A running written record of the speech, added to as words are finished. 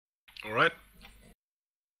All right.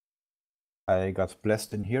 I got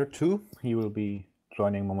blessed in here too. He will be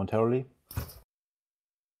joining momentarily.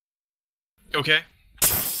 Okay.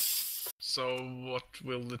 So what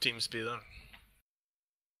will the teams be then?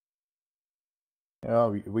 Yeah,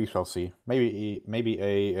 we shall see. Maybe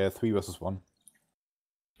a 3 versus 1.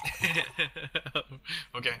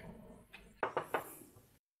 Okay.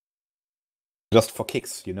 Just for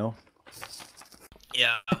kicks, you know.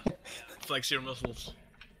 Yeah. Flex your muscles.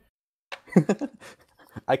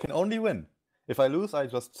 I can only win. If I lose, I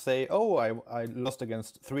just say, "Oh, I lost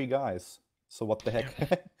against 3 guys." So what the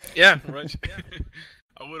heck? Yeah, right.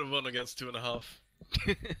 I would have won against 2.5.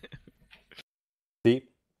 See,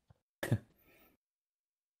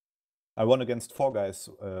 I won against 4 guys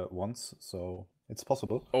once, so it's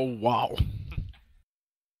possible. Oh wow.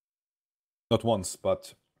 Not once,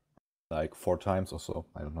 but like 4 times or so.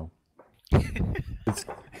 I don't know.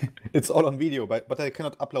 It's all on video, but I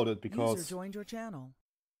cannot upload it User because joined your channel.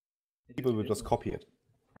 people will just copy it.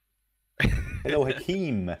 Hello,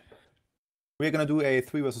 Hakeem. We're gonna do a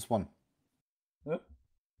 3 versus 1. Oh,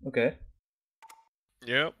 okay.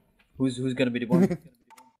 Yep. Who's gonna be the one?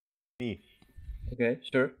 Me. Okay,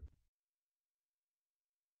 sure.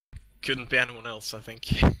 Couldn't be anyone else, I think.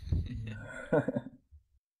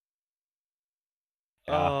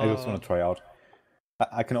 I just want to try out.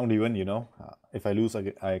 I can only win, you know. If I lose,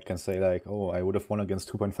 I can say like, "Oh, I would have won against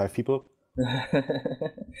 2.5 people."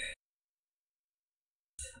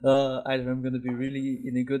 Either I'm gonna be really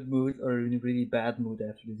in a good mood or in a really bad mood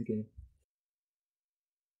after this game.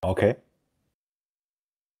 Okay.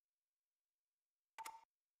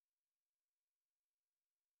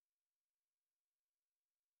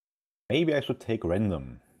 Maybe I should take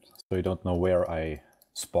random, so you don't know where I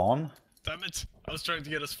spawn. Damn it! I was trying to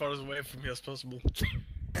get as far away from here as possible.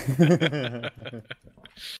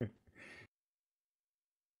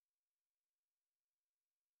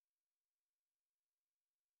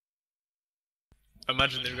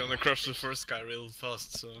 Imagine they're gonna crush the first guy real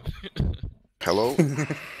fast, so... Hello? Hello,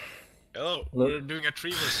 Hello? we're doing a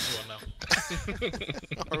 3 versus 1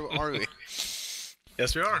 now. Are we?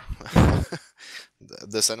 Yes, we are.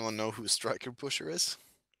 Does anyone know who Striker Pusher is?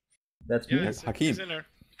 That's Yeah, me. he's Hakeem. in there.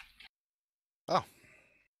 Oh.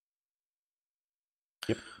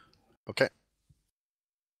 Yep. Okay.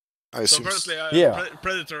 I So assume. apparently, Yeah.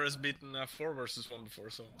 Predator has beaten 4 versus 1 before,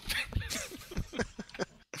 so...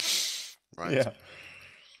 Right. Yeah.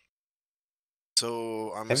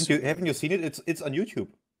 So I'm Haven't you seen it? It's on YouTube.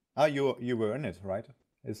 Ah, you were in it, right?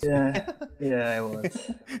 It's... Yeah, I was.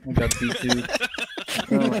 I got beat too.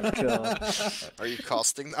 Oh my god. Are you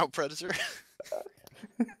casting now, Predator?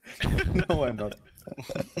 No, I'm not.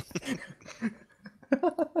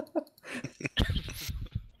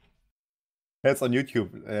 That's on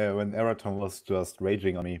YouTube when Eraton was just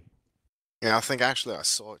raging on me. Yeah, I think actually I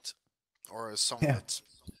saw it. Or some of Yeah. it.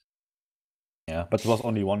 Yeah, but it was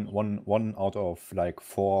only one out of like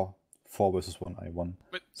 4 versus 1 I won.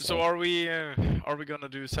 But, so So- are we gonna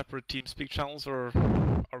do separate TeamSpeak channels, or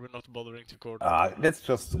are we not bothering to coordinate? Let's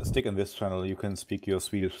just stick in this channel. You can speak your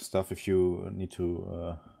Swedish stuff if you need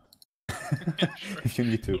to. Sure. If you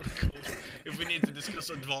need to. Or cool. If we need to discuss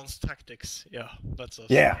advanced tactics, yeah, that's us.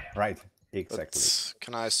 Yeah, right. Exactly. But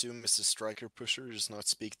can I assume Mr. Striker Pusher does not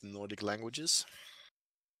speak the Nordic languages?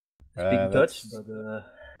 Speak Dutch, That's- but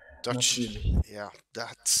Dutch? really. Yeah,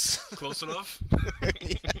 that's... Close enough?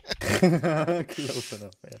 Close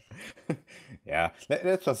enough. Yeah. Yeah.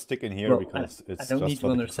 Let's just stick in here Well, because it's I don't just need for to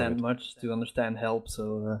the understand credit. much to understand help,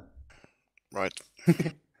 so Right.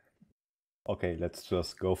 Okay, let's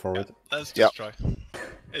just go for it. Let's Yeah. just try.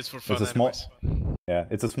 It's for fun It's a small- anyways. Yeah,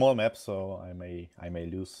 it's a small map, so I may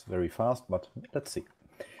lose very fast, but let's see.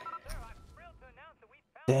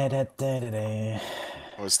 Da-da-da-da-da.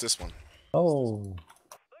 Oh, it's this one. Oh,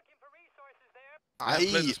 I've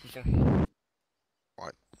played I... this before.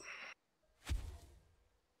 What?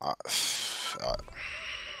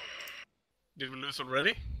 Did we lose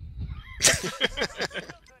already? oh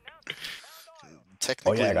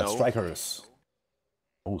Technically, yeah, I got no. strikers.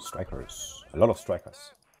 Oh, strikers. A lot of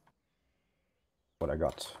strikers. What I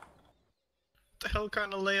got. The hell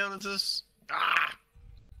kind of layout is this? Ah!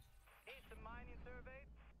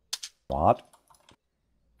 What?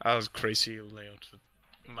 That was crazy layout with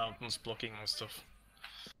mountains blocking and stuff.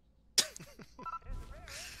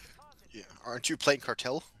 Yeah. Aren't you playing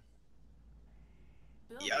Cartel?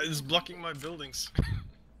 Yeah, it's blocking my buildings.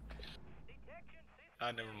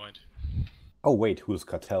 Never mind. Oh wait, who's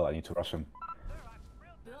Cartel? I need to rush him.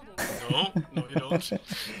 No, no you don't.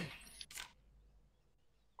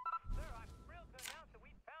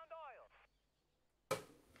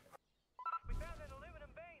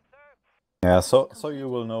 Yeah, so you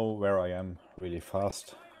will know where I am really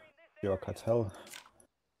fast. Your cartel.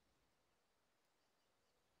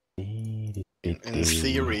 In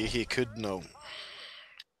theory, he could know.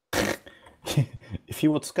 If he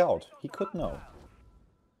would scout, he could know.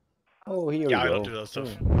 Oh, here Yeah, I we don't go. do that stuff.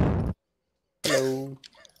 Oh. Hello.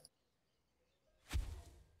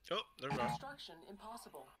 Oh, there we are. Construction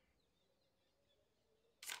impossible.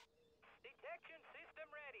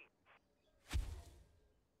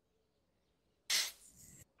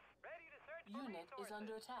 Unit is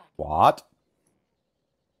under attack. What?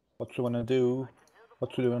 What you wanna do?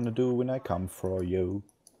 What you wanna do when I come for you?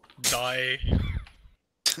 Die.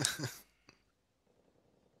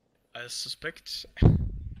 I suspect.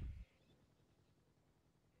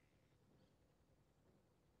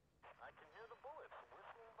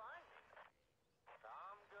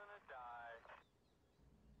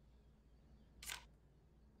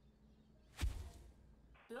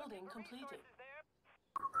 Building completed.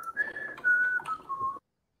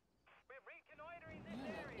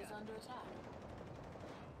 Unit is under attack.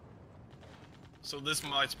 So this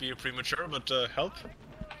might be premature, but help.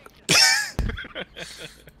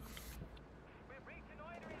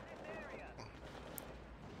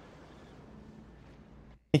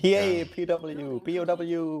 Yay, PW,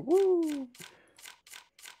 POW, woo!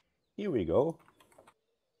 Here we go.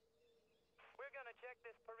 We're gonna check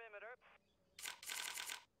this perimeter.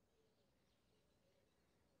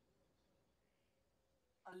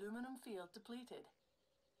 Aluminum field depleted.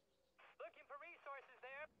 Looking for resources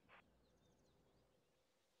there.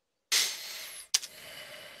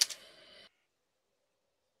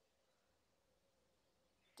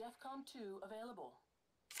 DEFCON 2 available.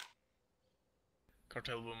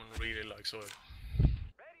 Cartel woman really likes oil.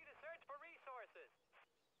 Ready to search for resources.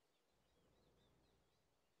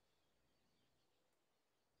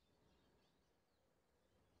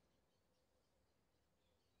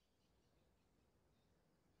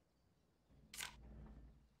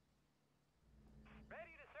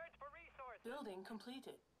 Ready to search for resources. Building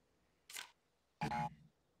completed. Sir,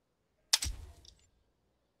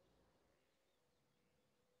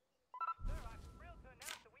 I'm thrilled to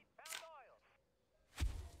announce that we found oil.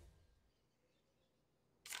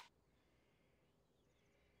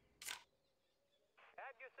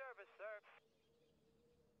 At your service, sir.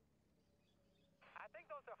 I think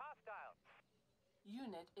those are hostile.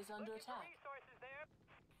 Unit is under Looking for attack. resources there.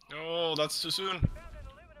 Oh, that's too soon. Found an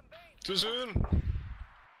aluminum vein. Too soon.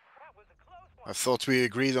 That was a close one. I thought we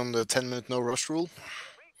agreed on the 10-minute no rush rule.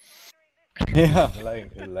 Yeah,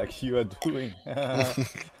 like you are doing.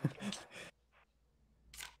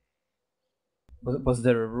 Was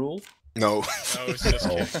there a rule? No, No, it's just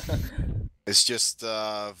Oh. it's just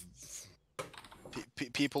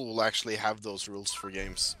people will actually have those rules for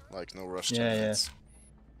games, like no rush. 10 Yeah, yeah. minutes.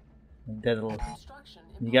 Daedalus. Construction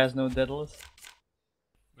You guys know Daedalus?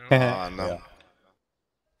 no. No. Yeah.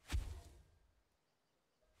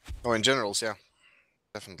 Oh, in generals, yeah,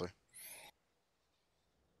 definitely.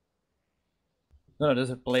 No, there's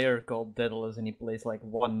a player called Daedalus and he plays like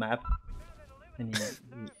one map. And he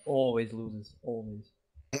always loses. Always.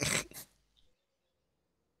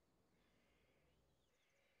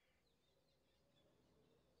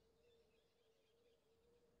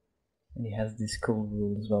 And he has this cool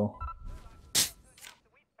rule as well.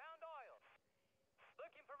 We found oil.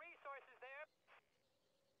 Looking for resources there.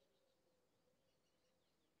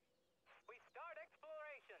 We start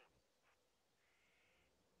exploration.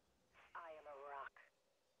 I am a rock.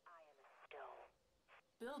 I am a stone.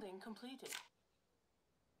 Building completed.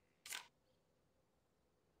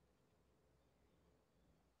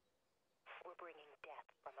 We're bringing death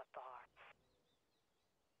from afar.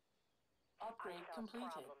 Upgrade I solve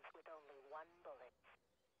completed. problems with only one bullet.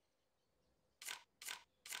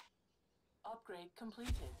 Upgrade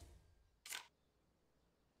completed.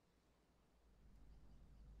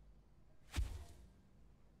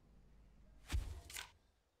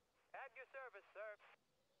 At your service, sir.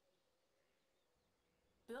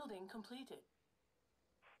 Building completed.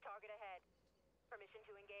 Target ahead. Permission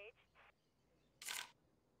to engage?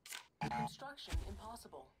 Construction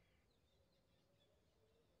impossible.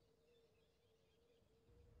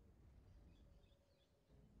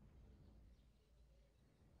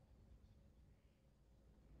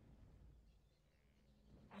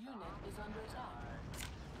 Unit is under attack.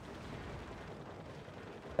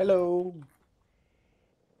 Hello.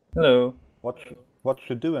 Hello. What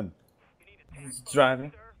you doing? He's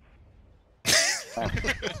driving.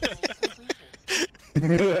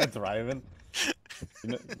 Completed. Driving.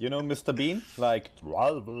 You know Mr. Bean? Like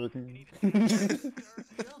driving.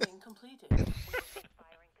 Building completed.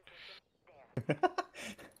 Firing position.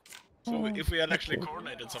 There. So if we had actually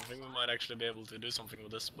coordinated something, we might actually be able to do something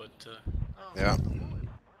with this, but... Yeah.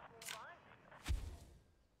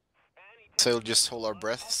 So we'll just hold our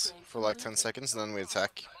breaths for like 10 seconds and then we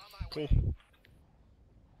attack. Cool.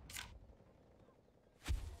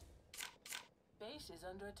 Base is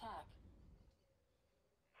under attack.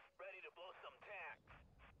 Ready to blow some tack.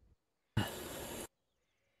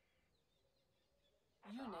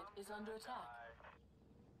 Unit is under attack.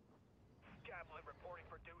 Javelin reporting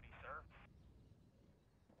for duty, sir.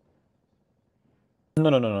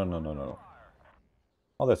 No.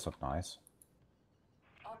 Oh, that's not nice.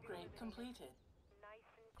 Upgrade completed.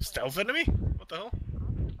 Stealth enemy? What the hell?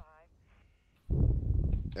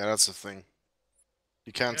 Yeah, that's the thing.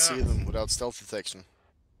 You can't see Yeah. them without stealth detection.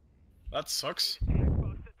 That sucks.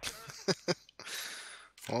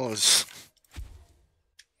 Well, it's...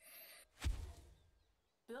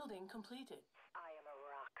 Building completed. I am a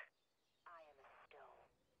rock. I am a stone.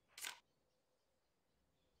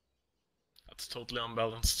 That's totally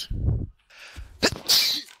unbalanced.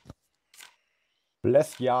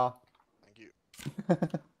 Bless ya. Thank you.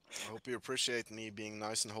 I hope you appreciate me being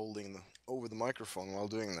nice and holding over the microphone while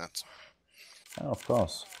doing that. Yeah, of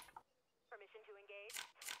course. Permission to engage?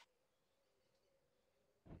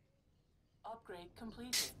 Upgrade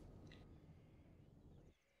completed.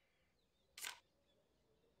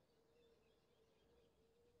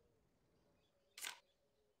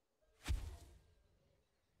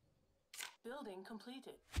 Building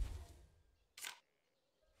completed.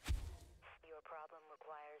 Your problem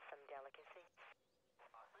requires some delicacy.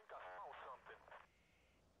 I think I smell something.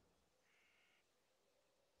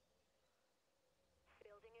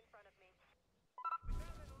 Building in front of me. We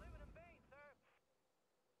found an aluminum vein, sir.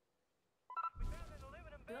 We found an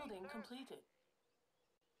aluminum vein, Building sir. completed.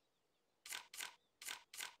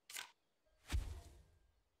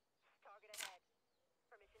 Target ahead.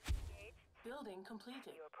 Permission to engage? Building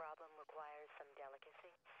completed. Your problem requires some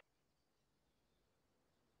delicacy.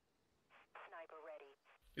 Sniper ready.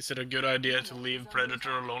 Is it a good idea to leave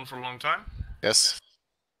Predator alone for a long time? Yes.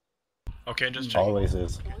 Okay, just check. Always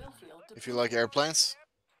is. Oil field If you like airplanes,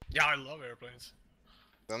 Yeah, I love airplanes.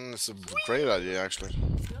 then it's a great idea actually.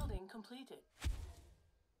 Building completed.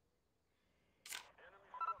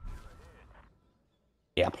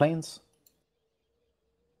 Airplanes?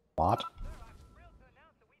 What? Thrilled to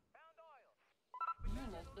announce that we found oil.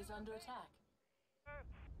 Unit is under attack.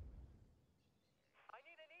 I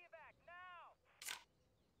need an evac now.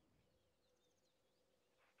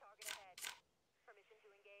 Target ahead. Permission to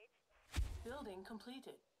engage? Building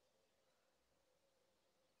completed.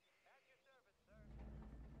 At your service, sir.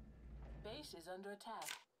 Base is under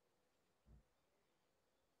attack.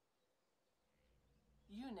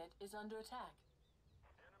 Unit is under attack.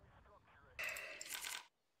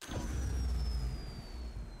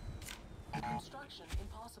 Construction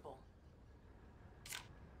impossible.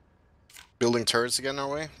 Building turrets again our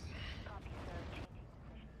way. Copy, sir.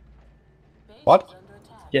 Changing. Base What? is under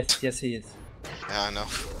attack. Yes, he is. Yeah, I know.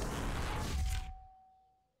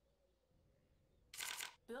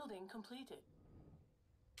 Building completed.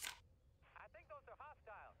 I think those are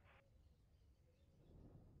hostile.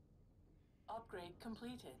 Upgrade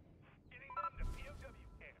completed. Getting them to POW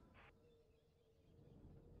camp.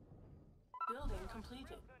 Building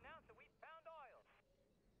completed. To announce that we found oil.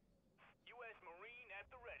 U.S. Marine at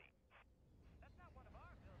the ready. That's not one of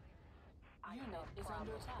our buildings. Unit is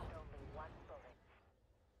under attack. Only one bullet.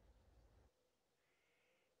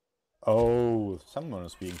 Oh, someone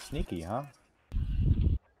is being sneaky, huh?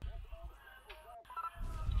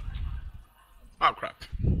 Oh crap.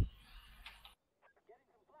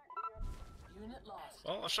 Unit lost.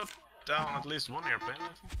 Well, I shot down at least one airplane, I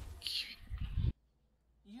think.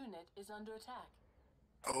 Unit is under attack.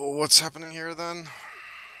 Oh, what's happening here then?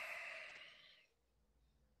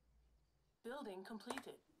 Building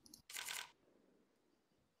completed.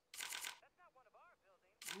 That's not one of our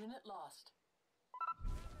buildings. Unit lost.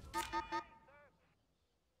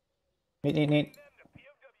 Neat. Them to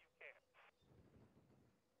POW camp.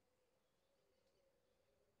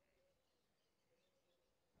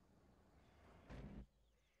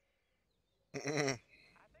 I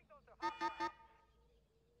think those are hostile.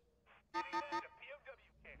 Getting them to POW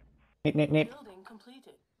camp. Neat. Building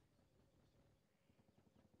completed.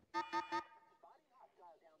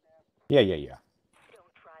 Yeah.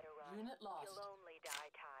 Don't try to run. Unit lost. You'll only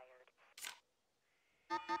die tired.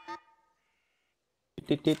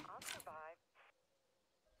 Neat. I'll survive.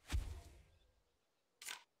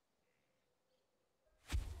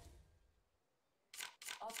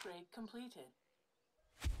 Upgrade completed.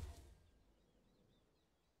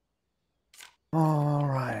 All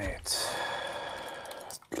right.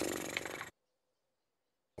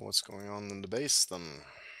 what's going on in the base then.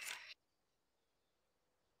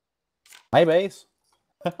 Hi, base.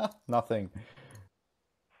 Nothing.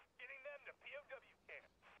 Getting them to POW camp.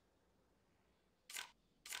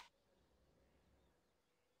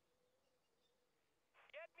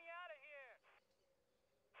 Get me out of here.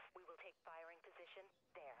 We will take firing position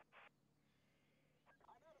there.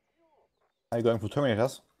 Are you going for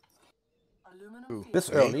Terminators? Aluminum Who? field. This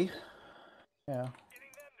Me? early? Yeah.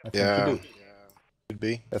 I think Yeah, you do. could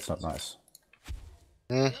be. That's not nice.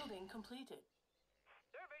 Building completed.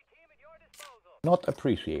 Survey team at your disposal. Not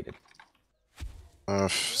appreciated.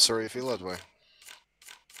 Sorry you feel that way.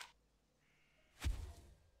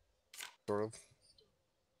 Sort of.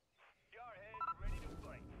 Jarheads ready to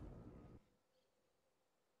fight.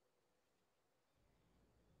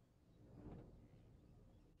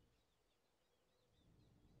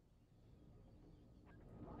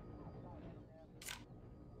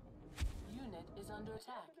 Unit is under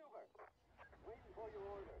attack.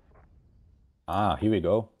 Ah, here we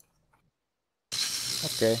go.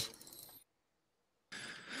 Okay.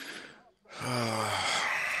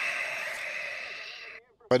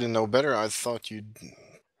 If I didn't know better, I thought you'd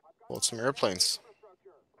bought some airplanes.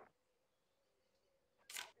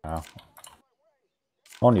 Yeah.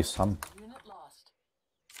 Only some. Unit lost.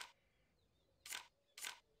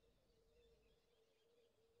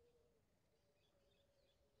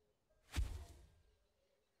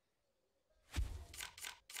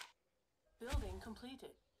 Building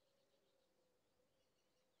completed.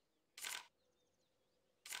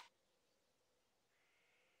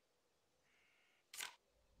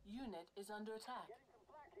 Unit is under attack.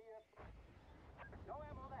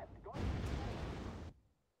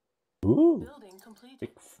 Ooh. Building completed.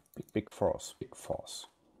 Big force. Big force.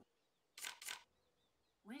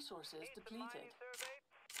 Resources Need some depleted. mining survey?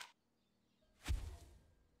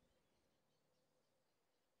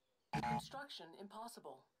 Construction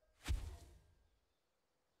impossible.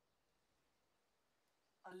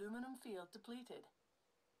 Aluminum field depleted.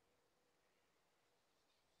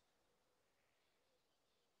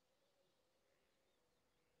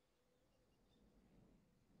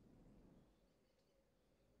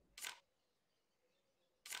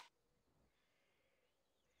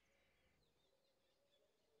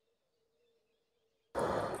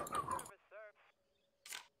 Service, sir.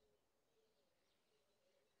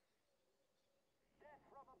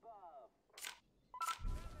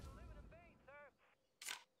 Aluminum base, sir.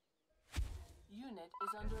 Unit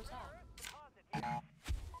is under attack. Deposit here.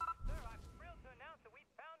 Sir, I'm thrilled to announce that we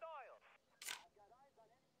found oil.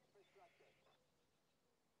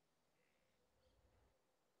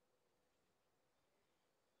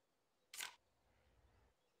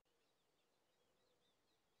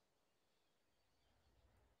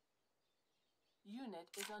 Unit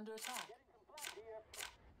is under attack.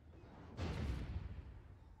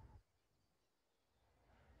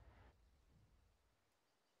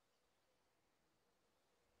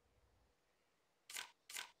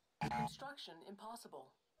 Construction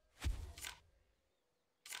impossible.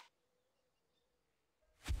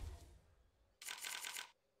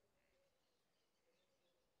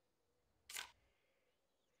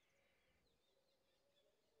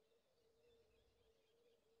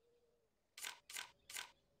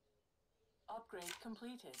 Upgrade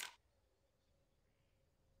completed.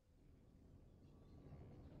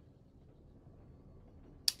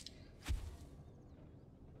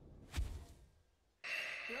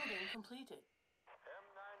 Building completed.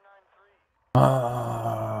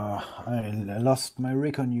 I lost my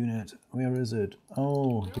recon unit. Where is it?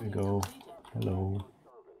 Oh, here we Building go. completed. Hello.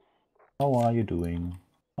 How are you doing?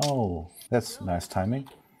 Oh, that's nice timing.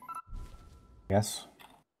 Yes.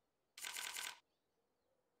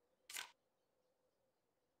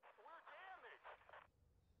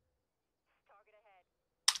 Target ahead.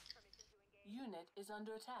 Permission to engage. Unit is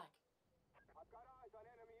under attack.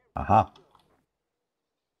 Aha.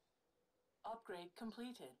 Upgrade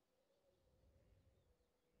completed.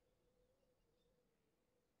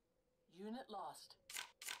 Unit lost.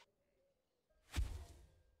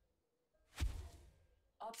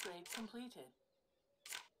 Upgrade completed.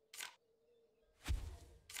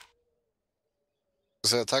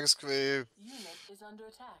 Så takk skal Unit is under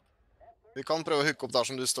attack. vi kan prøve å hooke opp der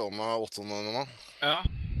som du står med 800 nå. Ja,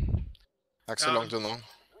 Jeg er ikke så Ja. langt unna.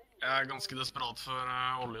 jeg er ganske desperat for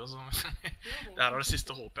olje, så Building det her er det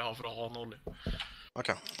siste håpet jeg har for å ha en olje. Ok.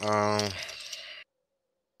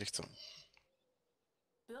 Riktig.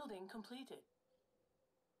 Building completed.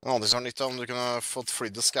 En annen ting som er nytt er om du kunne fått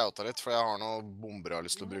flydd og scouta litt, for jeg har noen bomber jeg har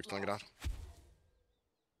lyst til å bruke noen greier.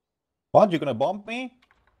 What? You're gonna bomb me?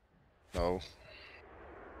 No.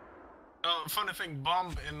 Funny thing,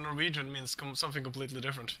 bomb in Norwegian means something completely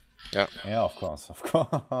different. Yeah, of course, of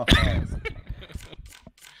course.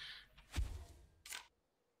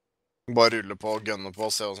 Bare rulle på og gunne på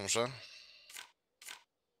og se hva som skjer.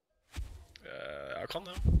 Jeg kan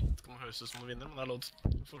det. Det kan høres ut som noen vinner, men det er lov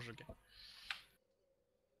til å forsøke.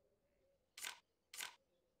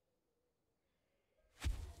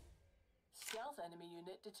 Stealth enemy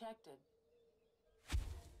unit detected.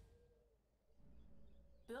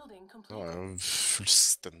 Building Det var completed. jo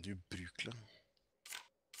fullstendig ubrukelig.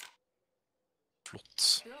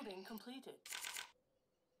 Flott. Building completed.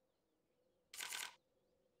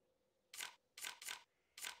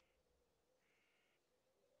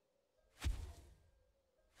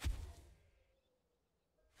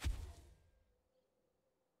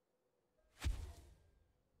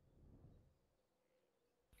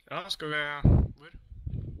 Ja, skal vi... Hvor?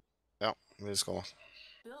 Ja, vi skal da.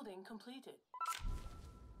 Building completed.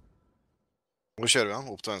 Hvor kjører vi da?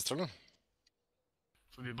 Opp til venstre, eller?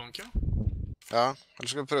 Forbi banken? Ja, eller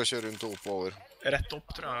skal vi prøve å kjøre rundt og opp og over? Rett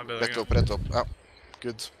opp, tror jeg er bedre. Rett opp. Ja,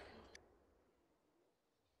 good.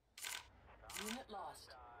 Unit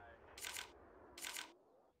lost.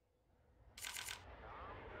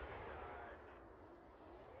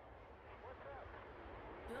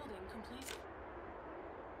 Building completed.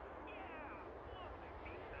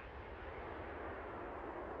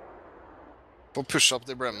 Få pushe opp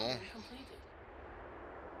til Brem nå. Building completed.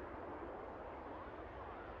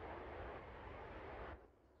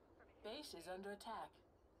 Base is under attack.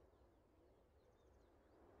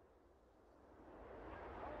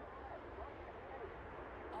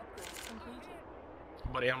 Upgrade completed.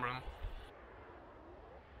 Bare én run.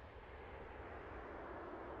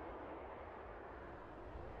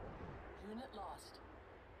 Unit lost.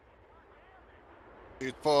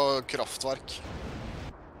 Ut på kraftverk.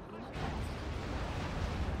 Unit lost.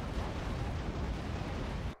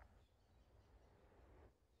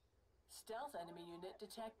 Stealth enemy unit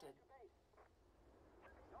detected.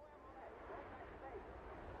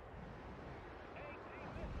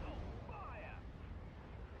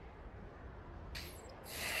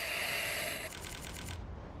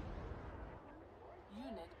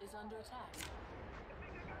 Unit is under attack.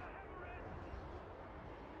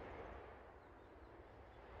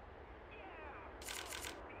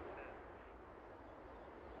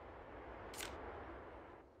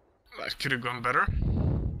 That could have gone better.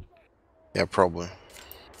 Yeah, probably.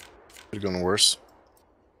 Could have gone worse.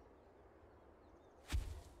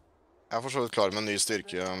 Jeg er for så vidt klar med en ny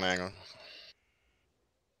styrke med en gang.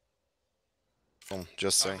 Sånn,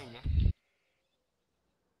 just saying.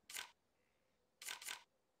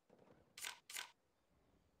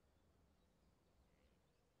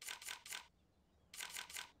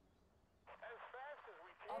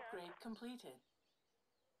 Upgrade completed.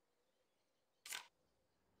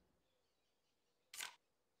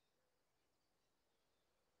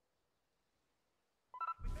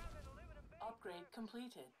 Upgrade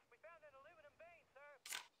completed. We found an aluminum vein, sir.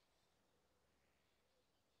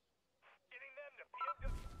 Getting them to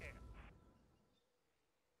POW camp.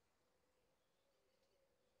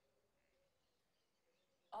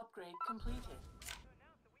 Upgrade completed. To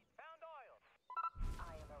announce that we found oil.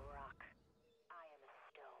 I am a rock. I am a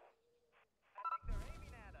stone. I think they're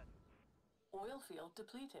aiming at us. Oil field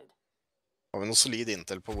depleted. Har vi noe solid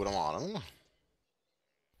intel på hvor han var hen, da?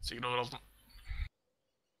 Sikkert overalt nå.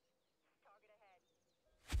 Target ahead.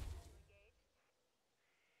 To engage.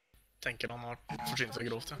 Tenker han har forsynt seg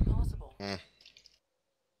grovt, ja. Impossible.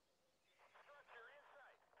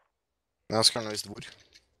 Jeg skal gjerne visst hvor.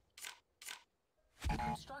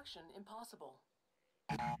 Construction impossible.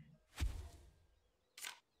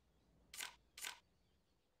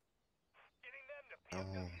 Getting them to Jeg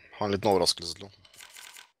POW. har en liten overraskelse til henne.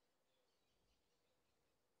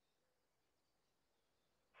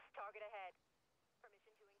 Target ahead.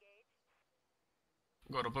 Permission to engage.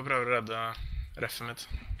 Går opp og prøver å redde reffet mitt.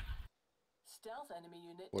 Stealth enemy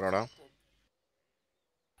unit Hvor er det? detected.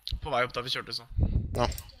 På vei opp der vi kjørte, så. Ja.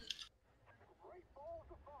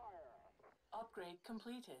 Upgrade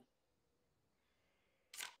completed.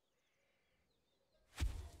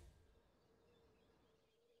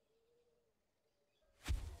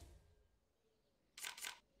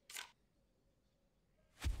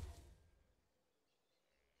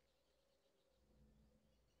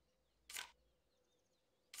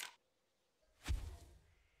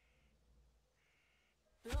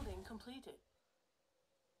 Building completed.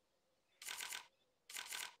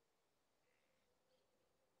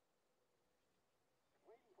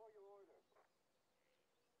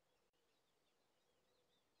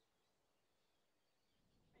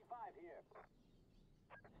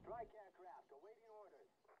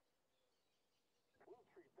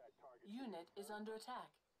 Unit is under attack.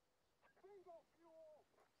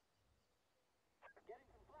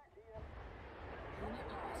 Unit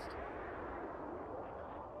lost.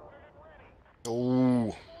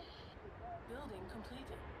 Oh, Building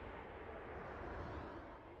completed.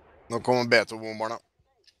 nu kommer B2-bombarna.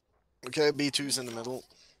 Okay, B2's in the middle.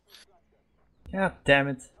 God damn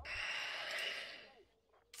it.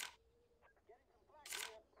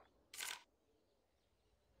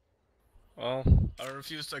 Well, I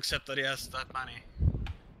refuse to accept that he has that many.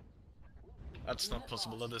 That's not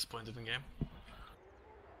possible at this point in the game.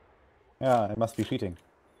 Yeah, it must be cheating.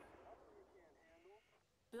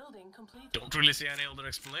 Building completed. Don't really see any other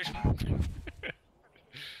explanation.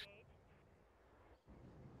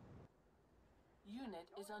 Unit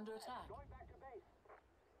is under attack.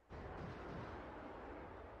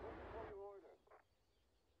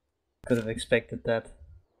 Could have expected that.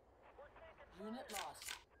 Unit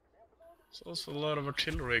lost. There's also a lot of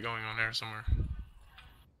artillery going on here somewhere.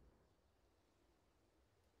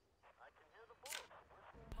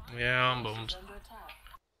 Yeah, I'm Base boned. is under attack.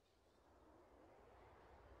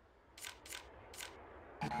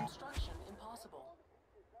 Construction impossible.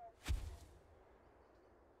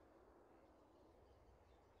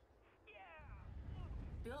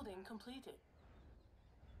 Building completed.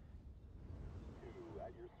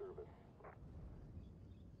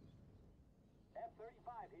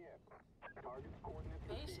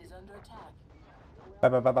 Base is under attack. Bow,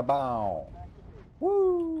 bow, bow, bow, bow.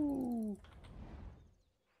 Woo!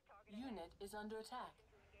 Unit is under attack.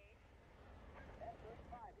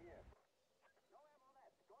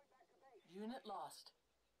 Unit lost.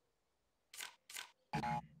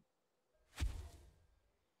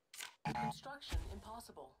 Construction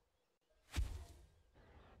impossible.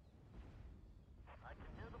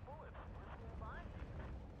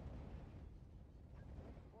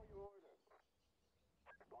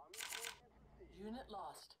 Unit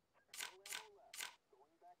lost.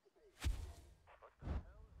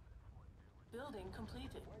 Building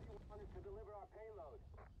completed.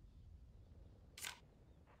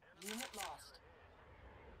 Unit lost.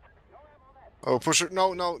 Oh, pusher.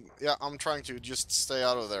 No, no. Yeah, I'm trying to just stay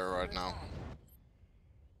out of there right now.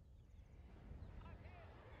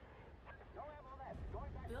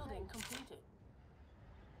 Building completed.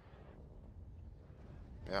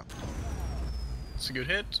 Yeah. It's a good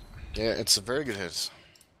hit. Yeah, it's a very good hit.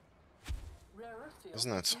 Rare earth field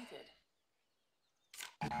Isn't it? completed.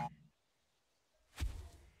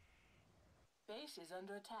 Base is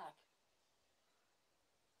under attack.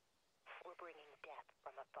 We're bringing death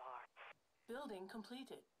from afar. Building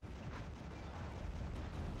completed.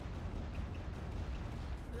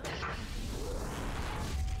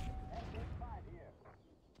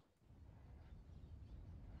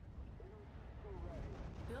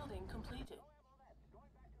 Building completed.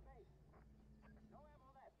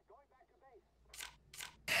 Building completed.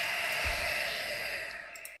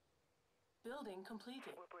 Building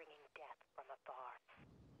completed. We're bringing death from afar.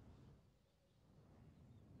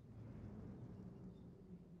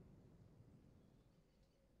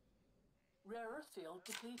 Rare earth field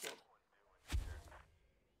depleted.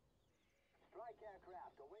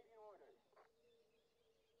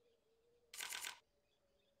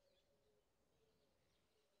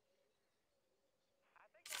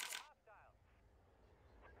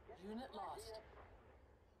 Unit lost.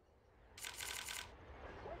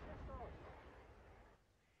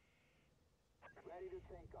 Ready to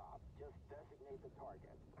take off. Just designate the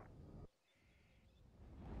target.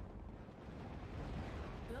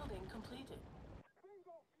 Building completed.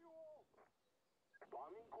 Bingo fuel!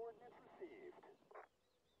 Bombing coordinates received.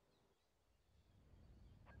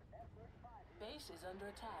 Base is under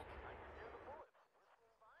attack.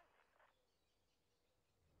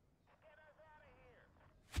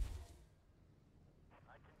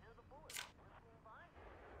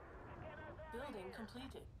 Building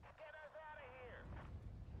completed.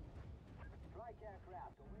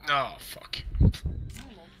 Oh, fuck. Unit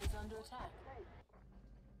is under attack.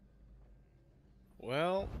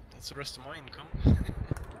 Well, that's the rest of my income.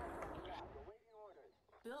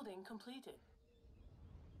 Building completed.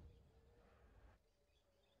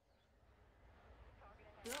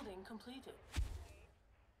 Building completed.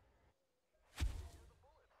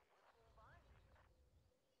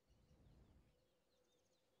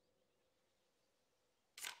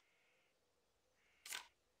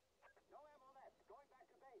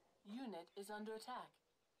 Unit is under attack.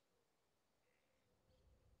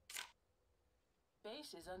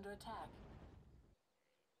 Base is under attack.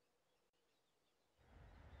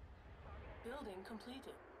 Building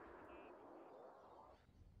completed.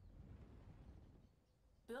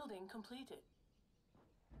 Building completed.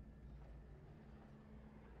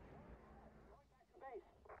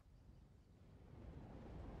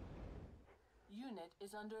 Unit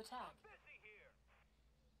is under attack. Busy here.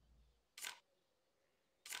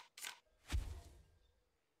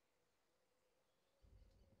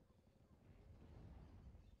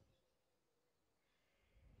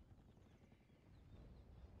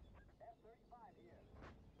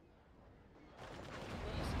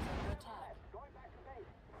 Base is under attack. Going back to base.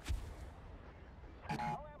 No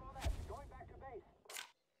ammo left. Going back to base.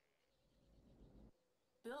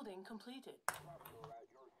 Building completed.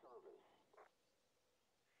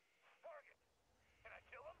 Target. Can I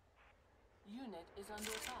kill him? Unit is under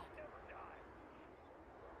attack. Never die.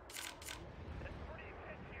 It's pretty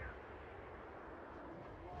intense here.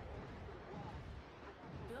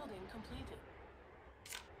 Building completed.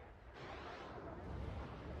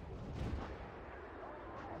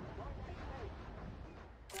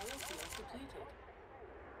 Oil field depleted.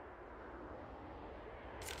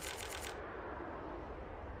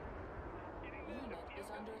 Unit is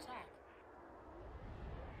under attack.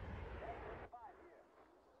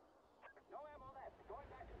 No ammo left. Going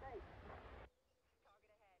back to base.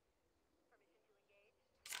 Target ahead.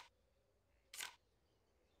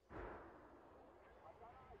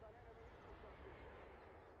 Permission to engage.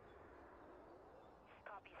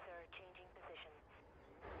 Copy, sir. Changing position.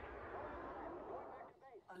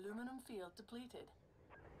 Aluminum field depleted.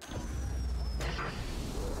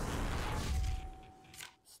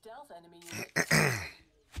 Stealth enemy unit.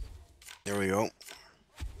 There we go.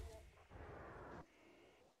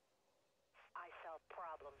 I solve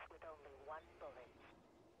problems with only one bullet.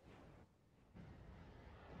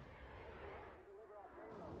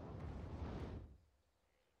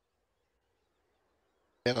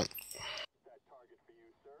 Get him. That target for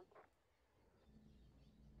you, sir.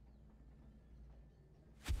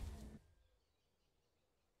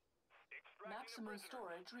 Maximum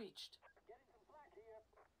storage reached. Getting some flak here.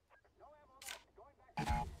 No ammo left. Going back to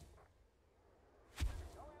base.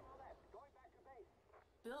 No ammo left. Going back to base.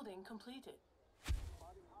 Building completed.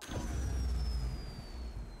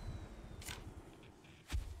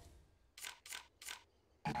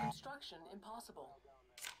 Construction impossible.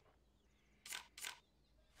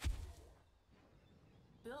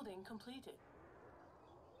 Building completed.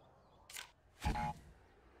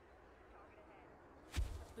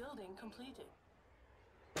 Building completed.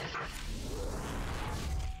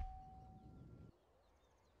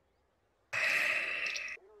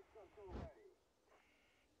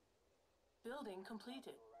 Building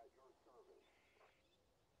completed.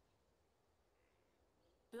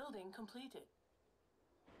 Building completed.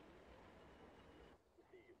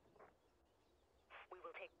 We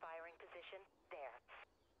will take firing position there.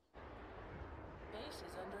 Base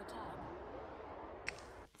is under attack.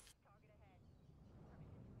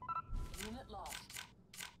 Unit lost.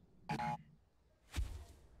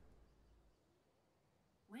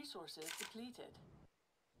 Resources depleted.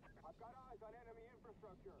 I've got eyes on enemy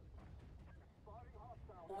infrastructure. Spotting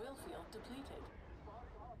hostile. Oil field depleted.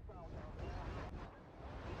 Spotting hostile down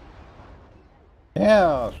there.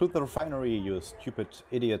 Yeah, shoot the refinery, you stupid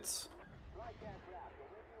idiots.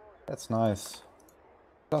 That's nice.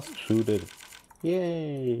 Just shoot it.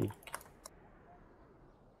 Yay!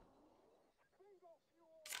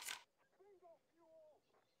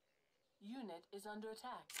 Unit is under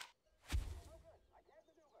attack. No good. I can't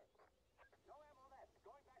maneuver. No ammo left.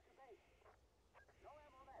 Going back to base. No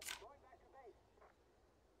ammo left. Going back to base.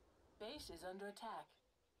 Base is under attack.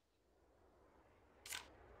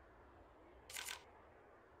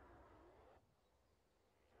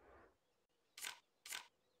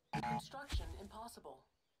 Construction impossible.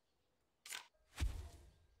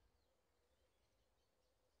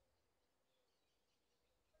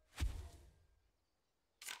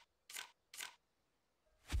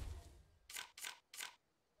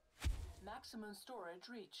 Maximum storage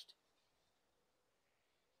reached.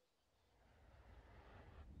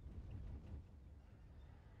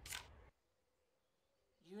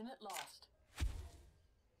 Unit lost.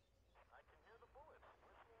 I can hear the bullets.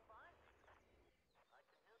 Listening fine. I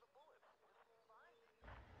can hear the bullets. Listening fine.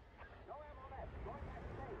 No ammo left. Going back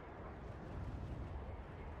to base.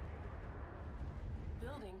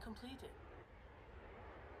 Building completed.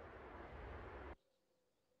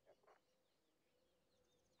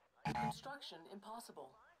 Construction impossible.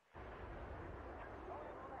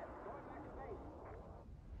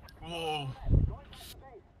 Whoa!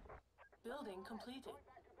 Building completed.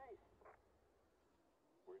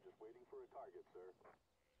 We're just waiting for a target, sir.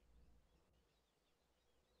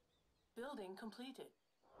 Building completed.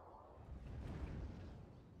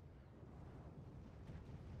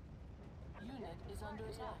 Unit is under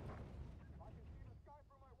attack.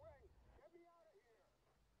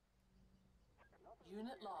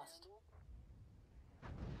 Unit lost.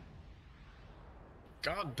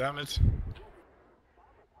 God damn it.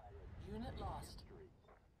 Unit lost.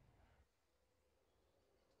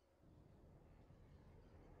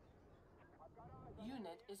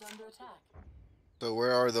 Unit is under attack. So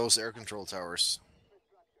where are those air control towers?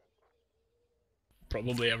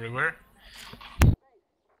 Probably everywhere.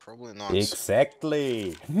 Probably not.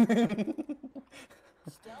 Exactly. Stealth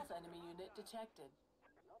enemy unit detected.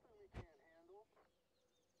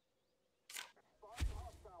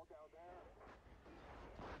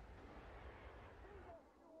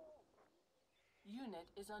 Unit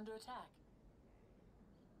is under attack.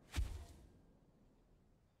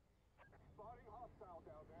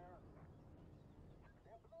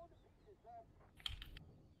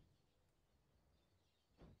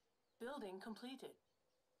 Building completed.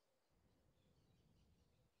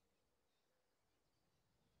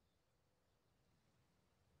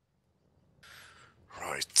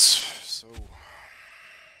 Right. So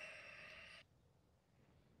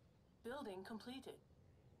Building completed.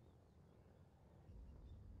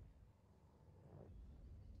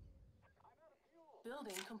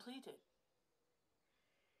 Building completed.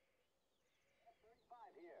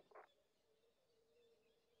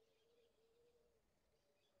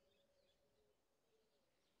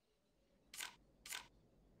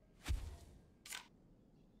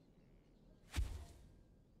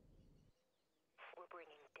 We're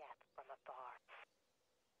bringing death from afar.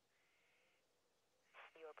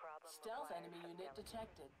 Your problem Stealth requires enemy some unit delicate-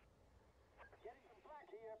 detected.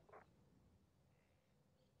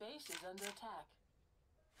 Base is under attack.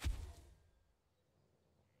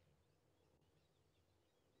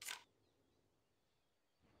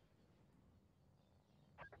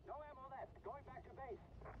 No ammo left. Going back to base.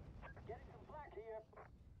 Getting some flak here.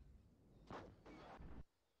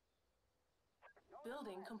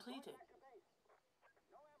 Building completed.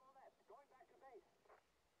 No ammo left. Going back to base.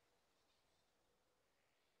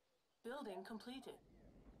 Building completed.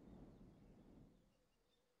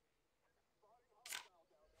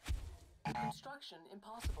 Construction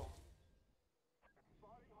impossible.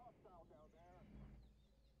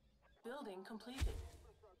 Building completed.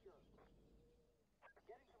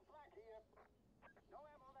 Getting some flak here. No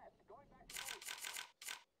ammo left. Going back to base.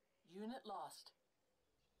 Unit lost.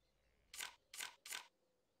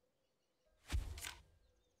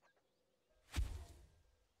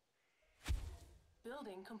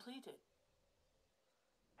 Building completed.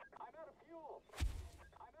 I'm out of fuel.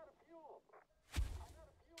 I'm out of fuel. I'm out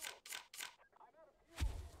of fuel. I'm out of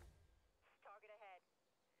fuel. Target ahead.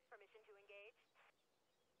 Permission to engage?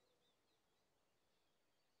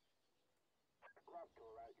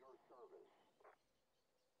 Raptor at your service.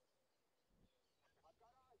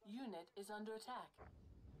 Unit is under attack.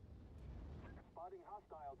 Spotting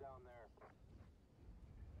hostile down there.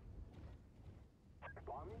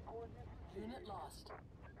 Bombing coordinates received. Unit lost.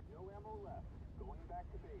 No ammo left. Going back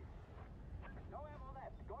to base. No ammo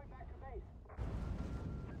left. Going back to base.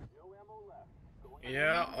 No ammo left. Going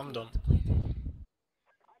Yeah, I'm done. Depleted.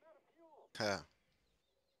 I'm out of fuel. yeah.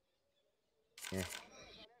 Yeah.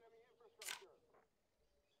 Enemy infrastructure.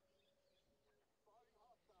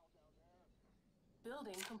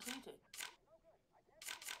 Building completed.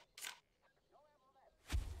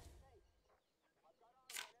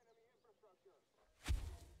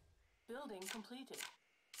 Building completed.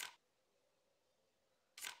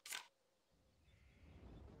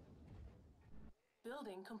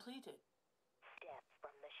 Building completed. Death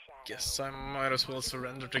from the shadows. Guess I might as well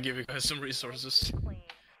surrender to give you guys some resources. Clean.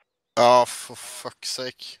 Oh, for fuck's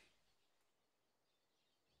sake.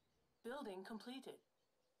 Building completed.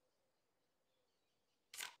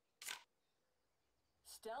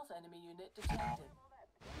 Stealth enemy unit detected.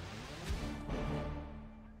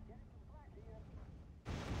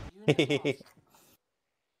 Unit lost.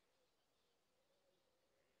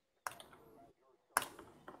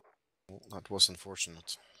 Well, that was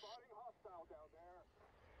unfortunate.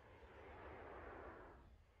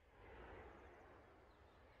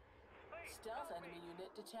 Stealth enemy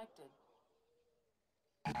unit detected.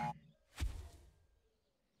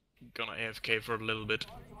 Gonna AFK for a little bit.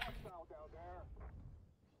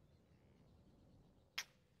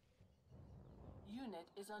 Unit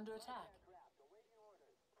is under attack.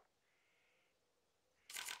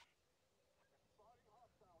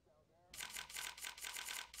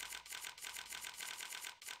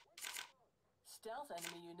 Stealth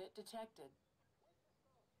enemy unit detected.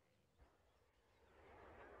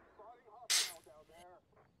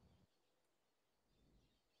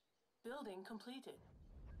 Building completed.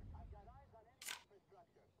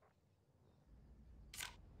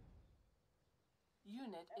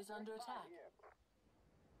 Unit is under attack.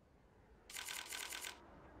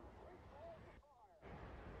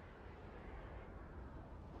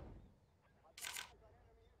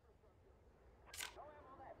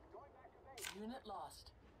 Unit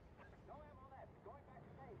lost.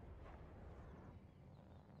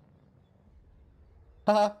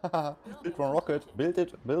 Build one rocket. Build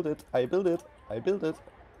it. Build it. I build it. I build it.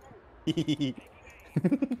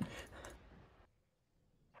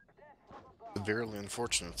 Severely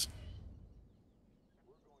unfortunate.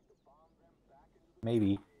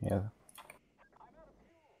 Maybe. Yeah.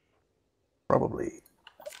 Probably.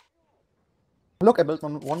 Look, I built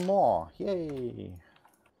one more. Yay.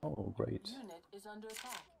 Oh, great. Unit is under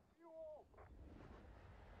attack.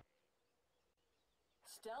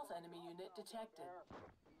 Stealth enemy unit detected.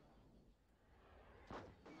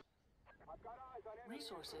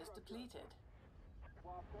 Resources depleted.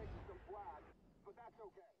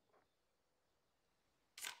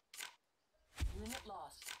 Unit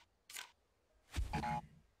lost.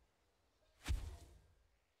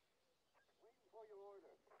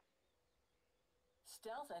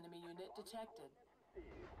 Stealth enemy unit detected.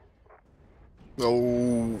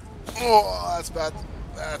 Oh, oh, that's bad.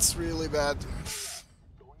 That's really bad.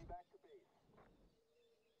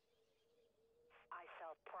 I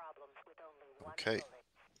solve problems with only one Okay. bullet.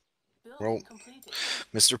 Building Well, completed.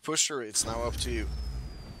 Mr. Pusher, it's now up to you.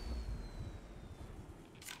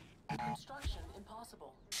 Construction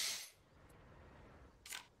impossible.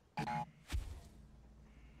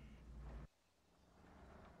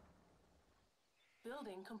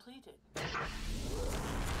 Building completed.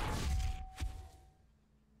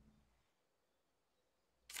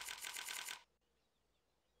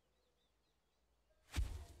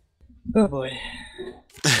 Oh boy.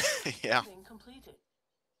 Yeah. Building completed.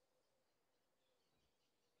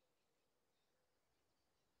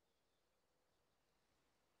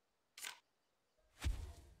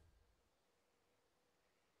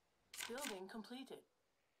 Building completed.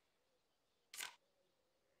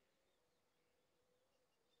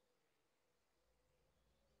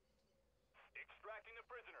 Extracting the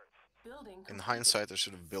prisoners. Building In completed. hindsight, I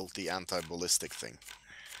should have built the anti-ballistic thing.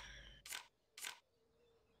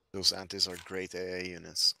 Those antis are great AA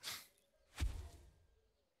units.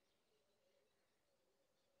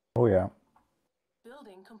 Oh, yeah.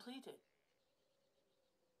 Building completed.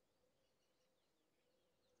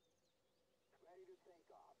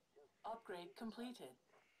 Upgrade completed.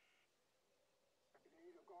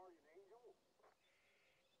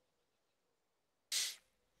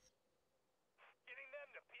 Getting them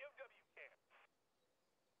to POW camp.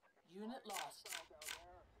 Unit lost.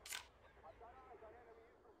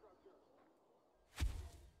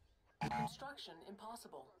 Construction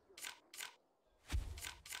impossible.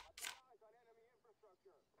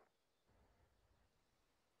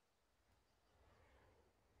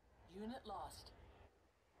 Unit lost.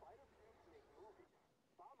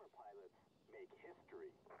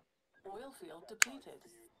 Oil field depleted.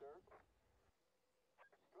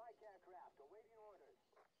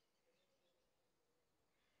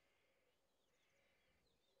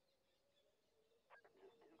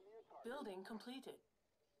 Building completed.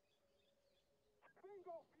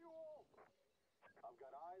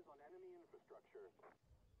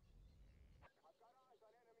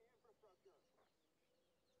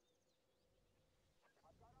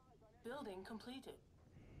 Building completed.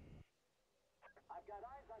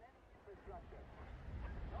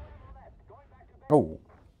 Oh.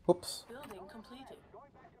 Oops. Building completed.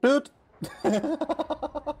 Dude!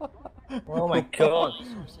 Oh my god.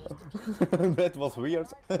 Resources depleted. That was weird.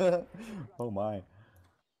 Oh my.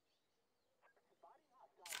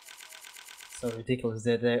 So ridiculous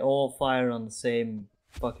that they all fire on the same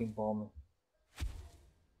fucking bomber.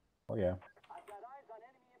 Oh yeah.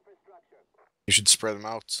 You should spread them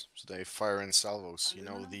out so they fire in salvos. You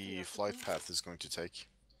know the flight path is going to take.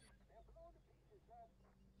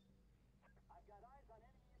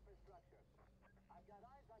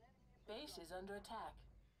 Base is under attack.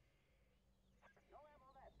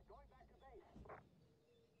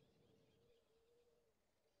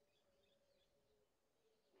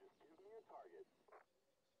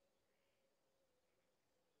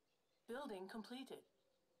 Building completed.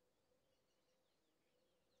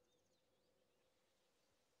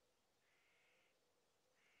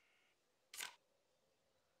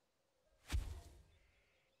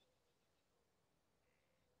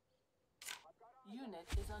 Unit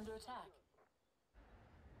is under attack.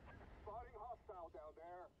 Spotting hostile down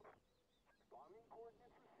there. Bombing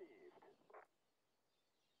coordinates received.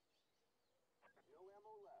 No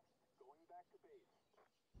ammo left. Going back to base.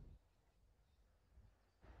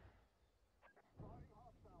 Spotting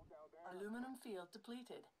Aluminum field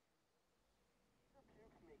depleted.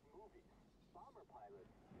 Pukes make movies. Bomber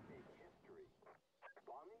pilots make history.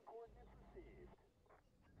 Bombing coordinates received.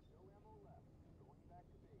 No ammo left. Going back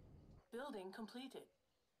to base. Building completed. See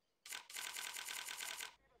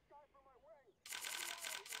the sky from my wing. Get me out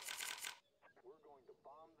of here. We're going to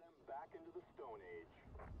bomb them back into the Stone Age.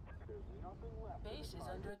 There's nothing left. of the Base is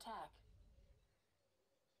target. under attack.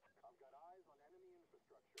 I've got eyes on enemy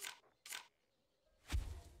infrastructure.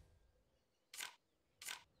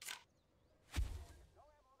 No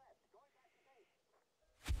ammo left. Going back to base.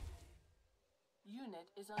 Unit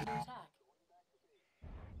is under attack.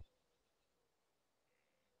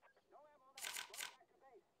 No ammo left. Going back to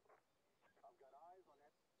base. I've got eyes on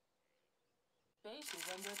it. Base is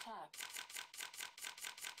under attack.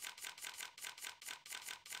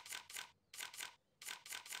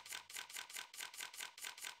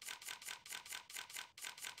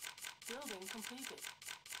 Building completed.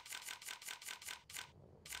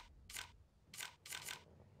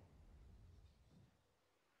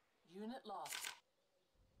 Unit lost.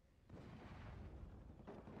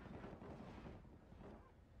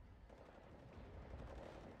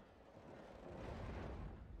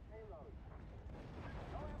 Payload.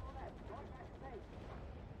 No ammo left. Going back to base.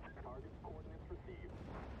 Target's coordinates received.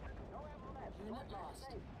 No ammo left. Unit Going back to lost.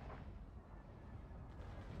 base.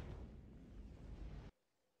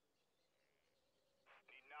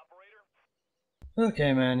 Need an operator?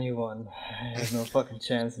 Okay, man, you won. I have no fucking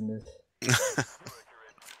chance in this.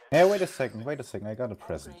 Hey, wait a second, I got a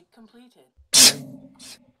present. Upgrade completed.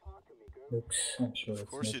 Talk to me, girl. Nukes, I'm sure it's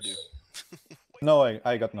course you do. nukes. No,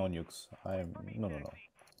 I got no nukes. No.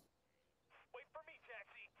 Wait for me,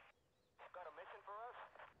 taxi. Got a mission for us?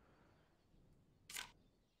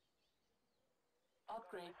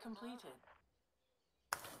 Upgrade completed.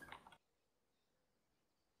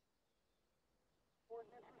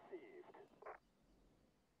 Coordinates received.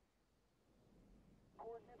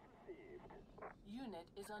 Coordinates received. Unit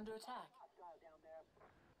is under attack. Hostile down there.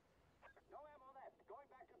 No ammo left. Going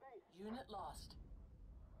back to base. Unit lost.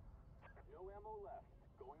 No ammo left.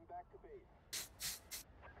 Going back to base.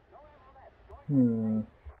 No ammo left. Going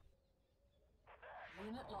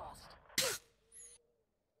Unit lost.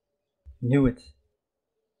 Knew it.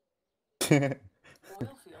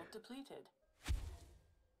 Oil field depleted.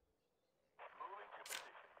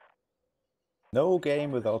 No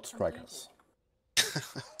game without Completed. strikers.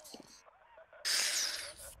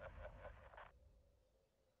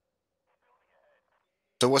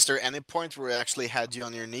 So was there any point where it actually had you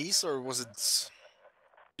on your knees, or was it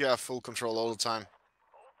you have full control all the time?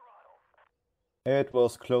 It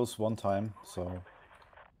was close one time, so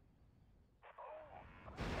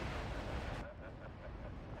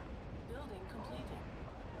Building completed.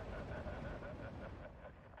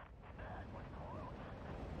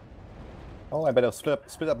 oh, I better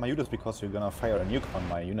split up my units because you're gonna fire a nuke on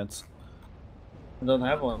my units. I don't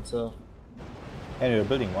have one, so And you're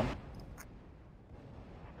building one.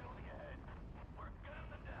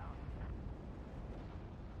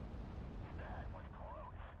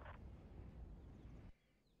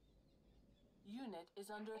 Unit is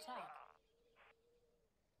under attack.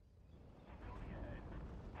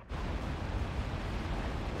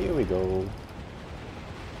 Here we go.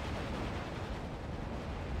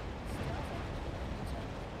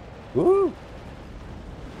 Woo! Unit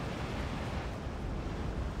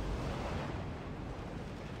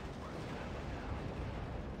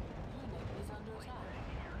is under attack.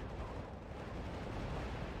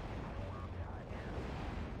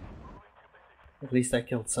 at least I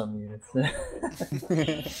killed some units. Field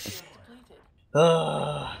depleted.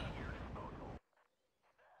 Ah,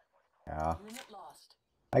 Yeah, Unit lost.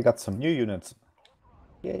 I got some new units.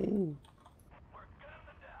 Yay!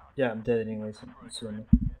 yeah, I'm dead anyway, so soon.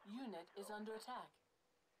 Unit is under attack.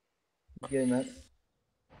 Get him, Matt.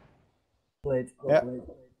 Played. Yeah. Played.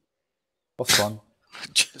 Was fun.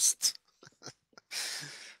 Just.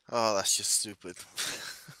 Oh, that's just stupid.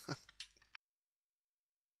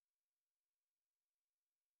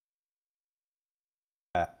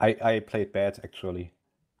 I played bad actually. To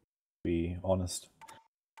be honest.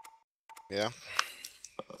 Yeah.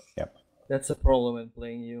 Yep. That's a problem in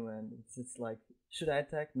playing you, man. It's like, should I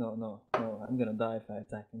attack? No. I'm gonna die if I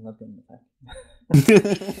attack. I'm not gonna attack.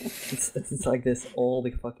 It's like this all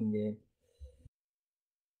the fucking game.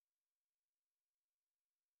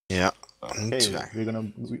 Yeah. Okay,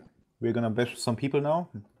 we're gonna bash some people now.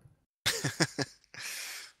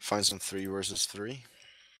 Find some 3 versus 3.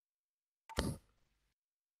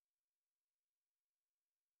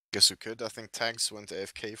 Guess we could. I think Tags went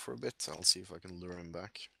AFK for a bit. I'll see if I can lure him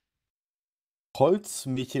back. Holz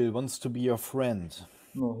Michel wants to be your friend.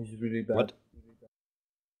 No, he's really bad. What?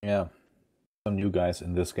 Yeah. Some new guys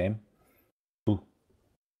in this game. Ooh.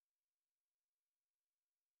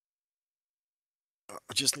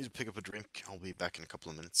 I just need to pick up a drink. I'll be back in a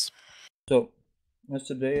couple of minutes. So,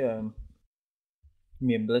 yesterday,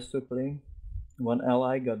 me and Bless were playing. One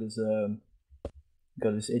ally got his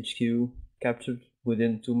HQ captured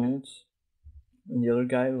within 2 minutes, and the other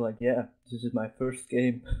guy was like, "Yeah, this is my first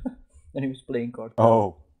game," and he was playing cartel.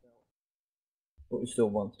 Oh. But we still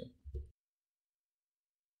won. So.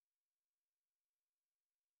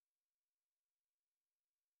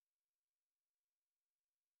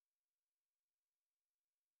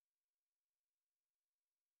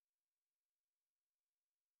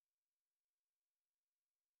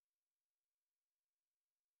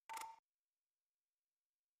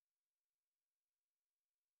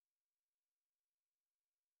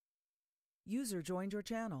 User joined your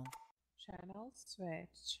channel. Channel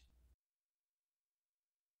switch.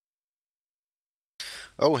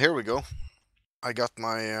 Oh, here we go. I got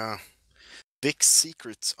my Vic's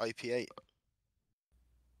Secret IPA.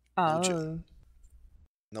 Oh,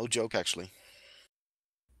 No joke, actually.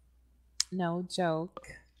 no joke.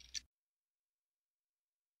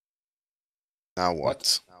 Now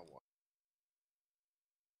what?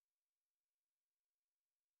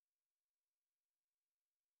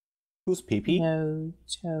 Who's PP? No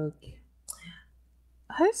joke.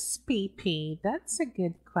 Who's PP? That's a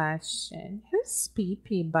good question. Who's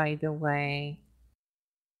PP, by the way?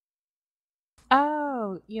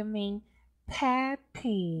 Oh, you mean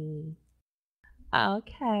Peppy.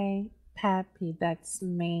 Okay, Peppy, that's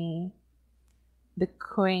me. The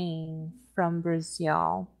queen from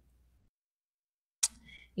Brazil.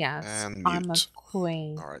 Yes, And I'm a mute.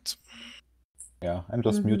 queen. Alright. Yeah, I'm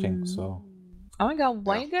just muting, Mhm. so. Oh my god,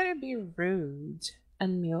 why Yeah. you gotta be rude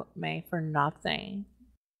and mute me for nothing?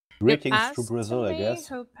 Greetings you to asked Brazil, I me guess.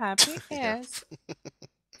 who Peppy Yeah. is.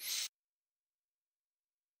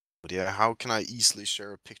 But yeah, how can I easily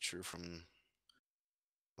share a picture from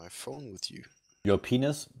my phone with you? Your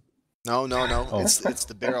penis? No. Oh. It's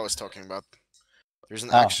the beer I was talking about. There's an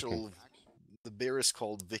Ah, okay. actual. The beer is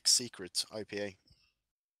called Vic's Secret IPA.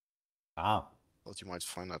 Ah. Thought you might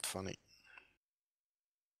find that funny.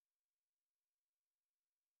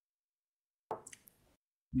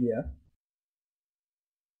 Yeah.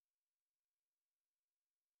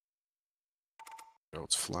 Oh,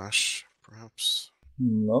 it's Flash, perhaps.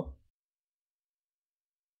 No.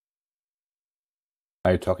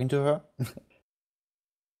 Are you talking to her?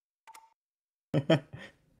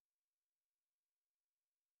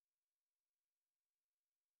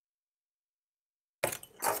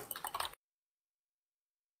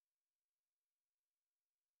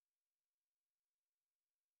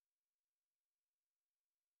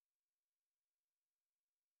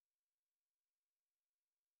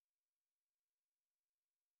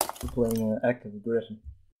 We're playing active aggression.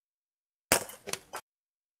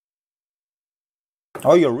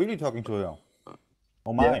 Oh, you're really talking to her?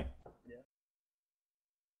 Oh my.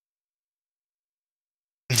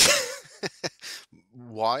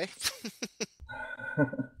 Why?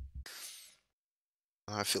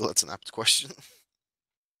 I feel that's an apt question.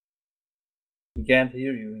 He can't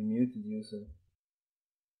hear you, he muted you, so.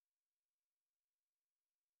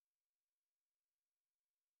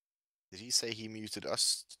 Did he say he muted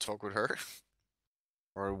us to talk with her?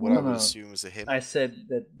 Or what I would No. assume is a him? I said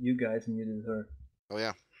that you guys muted her. Oh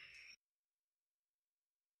yeah.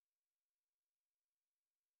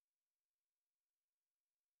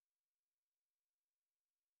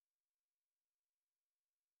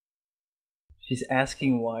 She's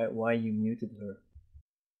asking why you muted her.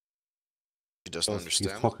 He doesn't He's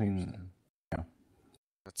understand. talking. Yeah.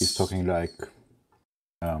 He's That's- talking like.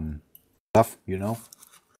 Stuff, you know?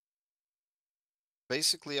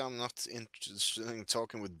 Basically, I'm not interested in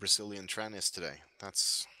talking with Brazilian trannies today.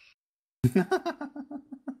 That's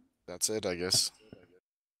it, I guess.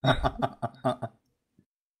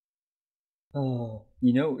 Oh,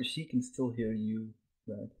 you know, she can still hear you,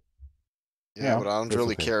 right? Yeah, but I don't that's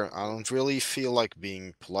really okay. care. I don't really feel like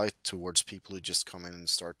being polite towards people who just come in and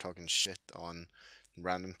start talking shit on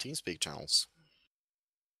random TeamSpeak channels.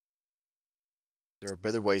 There are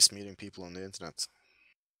better ways meeting people on the internet.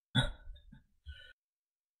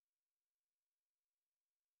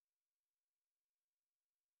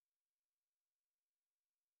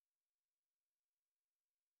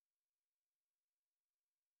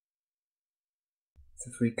 It's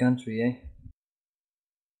a free country, eh?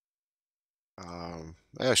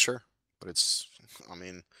 Yeah, sure. But it's, I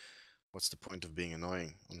mean, what's the point of being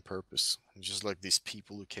annoying on purpose? Just like these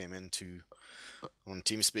people who came into on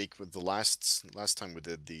TeamSpeak with the last time we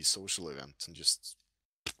did the social event and just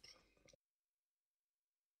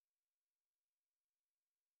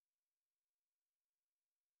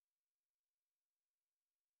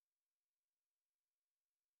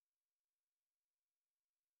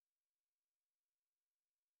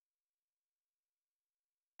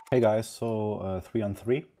Hey guys, so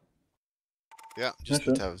 3-on-3. Yeah, just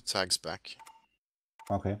sure. need to have tags back.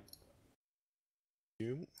 Okay.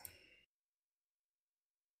 You.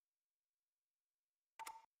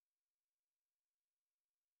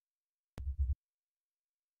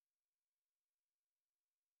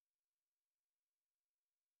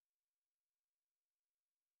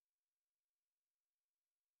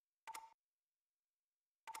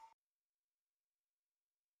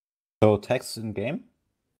 So text in game.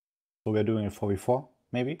 So we're doing a 4v4,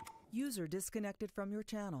 maybe. User disconnected from your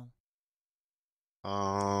channel.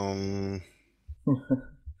 Oh, I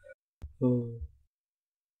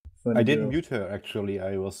funny didn't girl. mute her actually.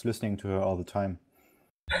 I was listening to her all the time,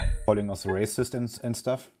 calling us racist and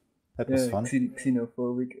stuff. That was fun.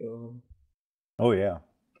 Xenophobic. Oh yeah,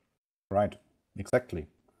 right, exactly. I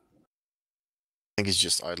think he's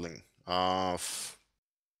just idling. Right,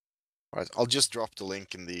 I'll just drop the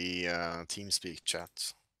link in the TeamSpeak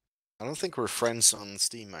chat. I don't think we're friends on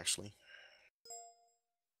Steam, actually.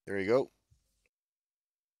 There you go.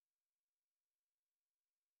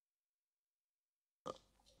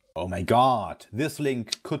 Oh my god, this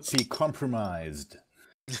link could be compromised.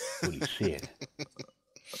 Holy shit.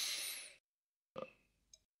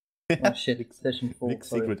 Oh shit, session 4. Big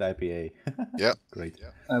sorry. secret IPA. Yeah. Great. Yeah.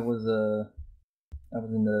 I was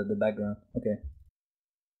in the background. Okay.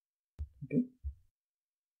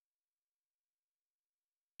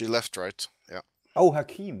 She left, right? Yeah. Oh,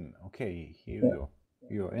 Hakim. Okay, here we Yeah. go.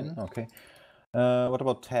 You're in? Okay. What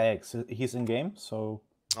about tags? He's in game, so...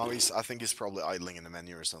 Oh, I think he's probably idling in the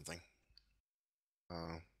menu or something.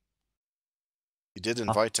 You did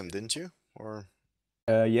invite him, didn't you? Or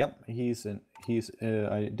yeah, he's in.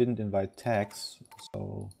 I didn't invite tags,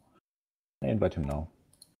 so I invite him now.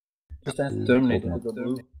 Just ask Ooh, Terminator to hope go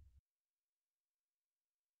blue.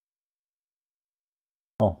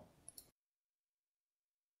 Oh.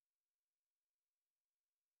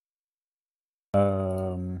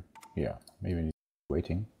 Yeah, maybe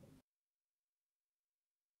waiting.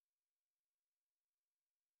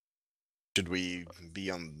 should we be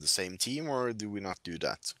on the same team, or do we not do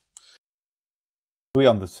that? We're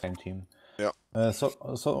on the same team. Yeah.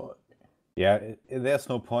 So yeah, there's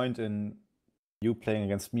no point in you playing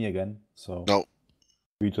against me again. So No.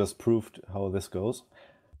 we just proved how this goes.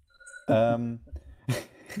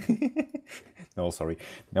 No, sorry.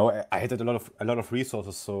 No, I had a lot of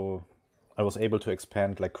resources, so I was able to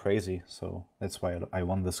expand like crazy. So that's why I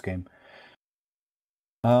won this game.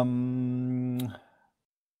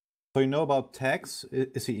 So you know about Tags?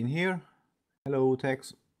 Is he in here? Hello,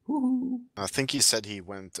 Tags. Woohoo! I think he said he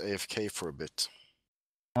went AFK for a bit.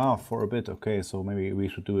 Ah, for a bit. Okay, so maybe we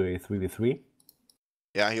should do a 3v3.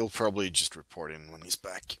 Yeah, he'll probably just report in when he's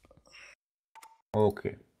back.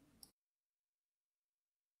 Okay.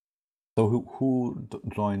 So who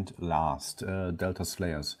joined last? Delta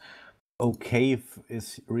Slayers. Oh, Cave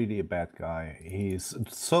is really a bad guy. He's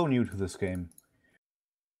so new to this game.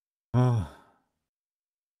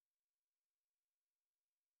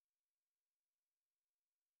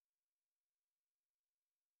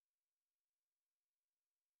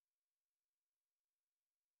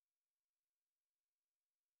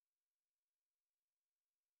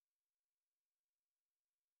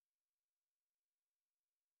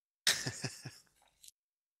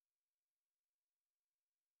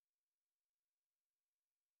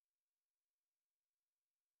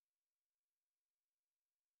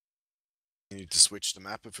 You need to switch the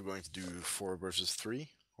map if we're going to do 4 versus 3,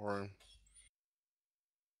 or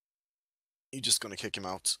you just gonna kick him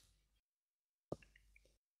out?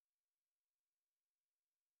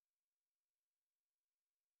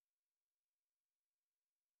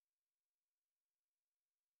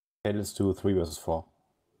 Okay, let's do 3 versus 4.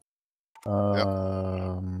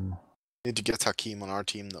 Need to get Hakim on our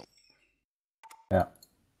team though. Yeah.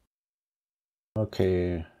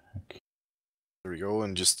 Okay. There we go,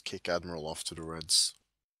 and just kick Admiral off to the Reds.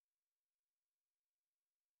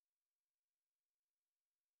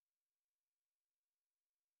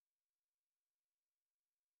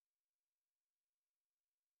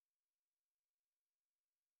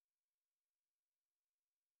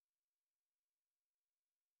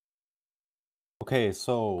 Okay,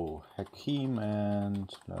 so Hakim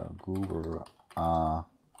and Google are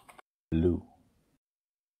blue.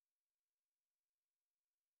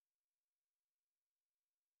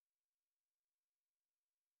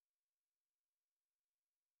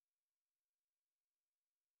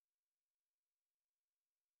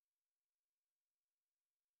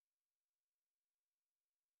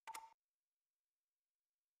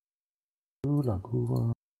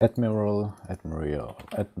 Google. Admiral,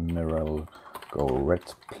 go red,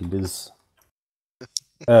 please.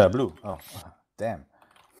 Blue. Oh, damn.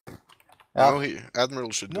 No,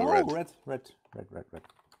 Admiral should go No, red. red.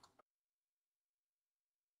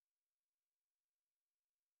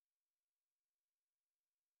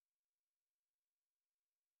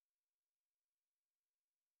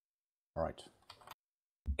 All right.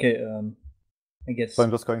 Okay, I guess. So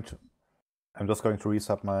I'm just going to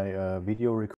reset my video record.